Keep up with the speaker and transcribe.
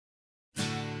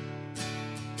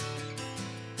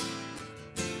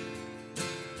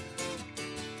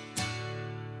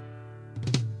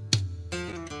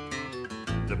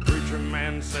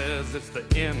countryman says it's the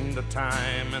end of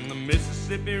time, and the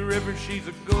Mississippi River, she's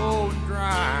a going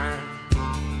dry.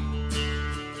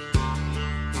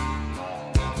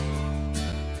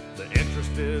 The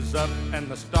interest is up and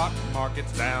the stock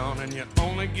market's down, and you're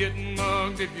only getting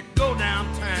mugged if you go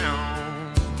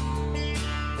downtown.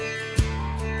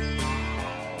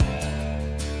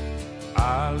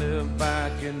 I live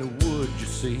back in the woods, you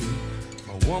see,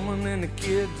 my woman and the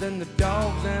kids and the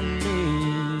dogs and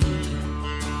me.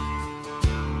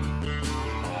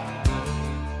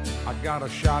 I got a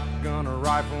shotgun, a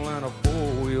rifle, and a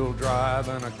four-wheel drive,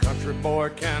 and a country boy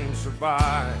can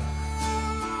survive.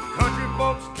 Country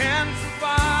folks can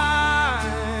survive.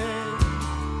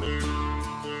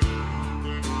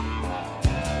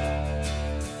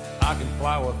 I can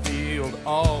plow a field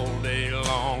all day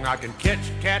long. I can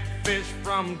catch catfish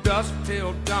from dusk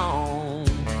till dawn.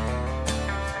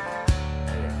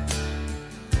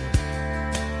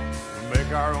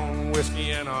 Make our own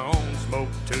whiskey and our own smoke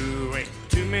too. Ain't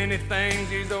too many things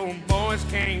these old boys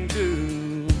can't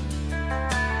do.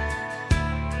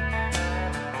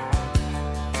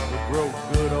 We grow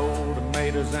good old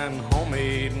tomatoes and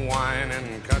homemade wine,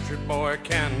 and country boy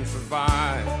can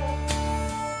survive.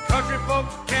 Country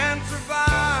folks can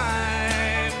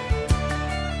survive.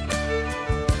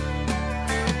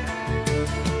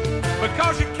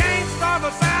 Because you can't starve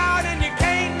us out and you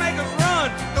can't make us run,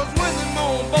 'cause when them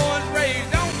old boys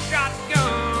raised on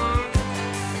shotgun,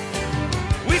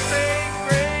 we say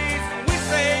grace and we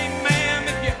say ma'am.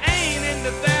 If you ain't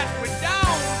into that, we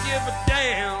don't give a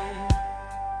damn.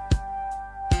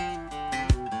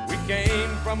 We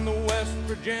came from the West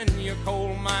Virginia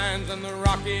coal mines and the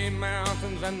Rocky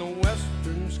Mountains and the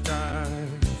western skies.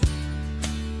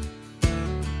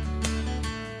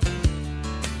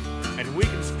 And we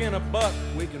can skin a buck,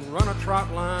 we can run a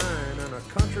trot line, and a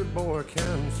country boy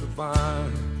can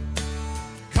survive.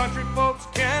 Country folks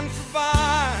can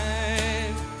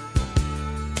survive.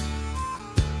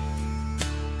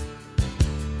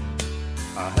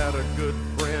 I had a good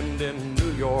friend in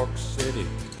New York City.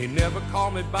 He never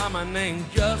called me by my name,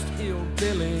 just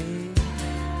Hillbilly.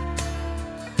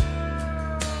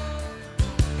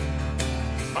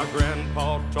 My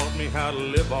grandpa taught me how to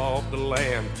live off the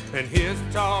land, and his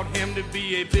taught him to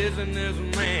be a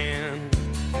businessman.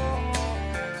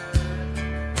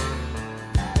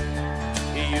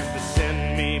 He used to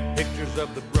send me pictures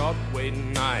of the Broadway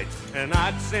nights, and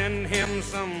I'd send him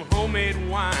some homemade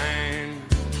wine.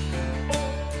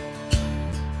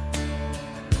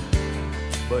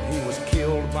 But he was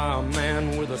killed by a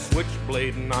man with a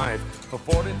switchblade knife. For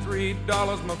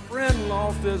 $43, my friend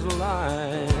lost his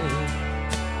life.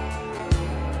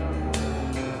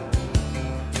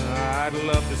 I'd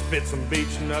love to spit some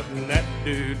beach nut in that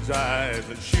dude's eyes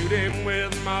and shoot him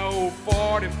with my old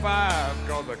 45,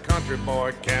 'cause a country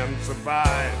boy can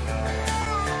survive.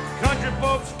 Country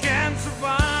folks can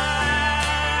survive.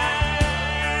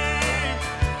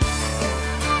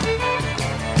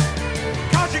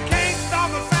 'Cause you can't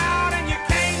starve us out and you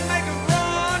can't make us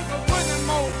run, 'cause when them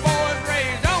old boys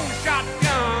raised on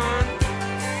shotgun,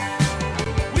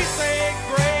 we say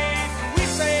grace and we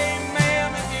say ma'am.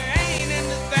 If you ain't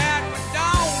into that, we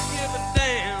don't give a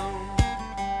damn.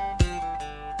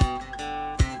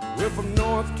 We're from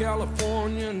North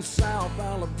California and South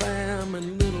Alabama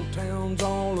and little towns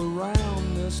all around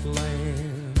this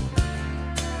land.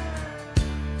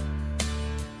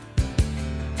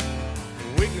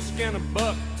 We can skin a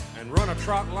buck and run a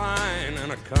trot line,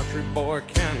 and a country boy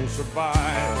can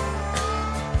survive.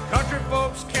 Country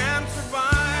folks can survive.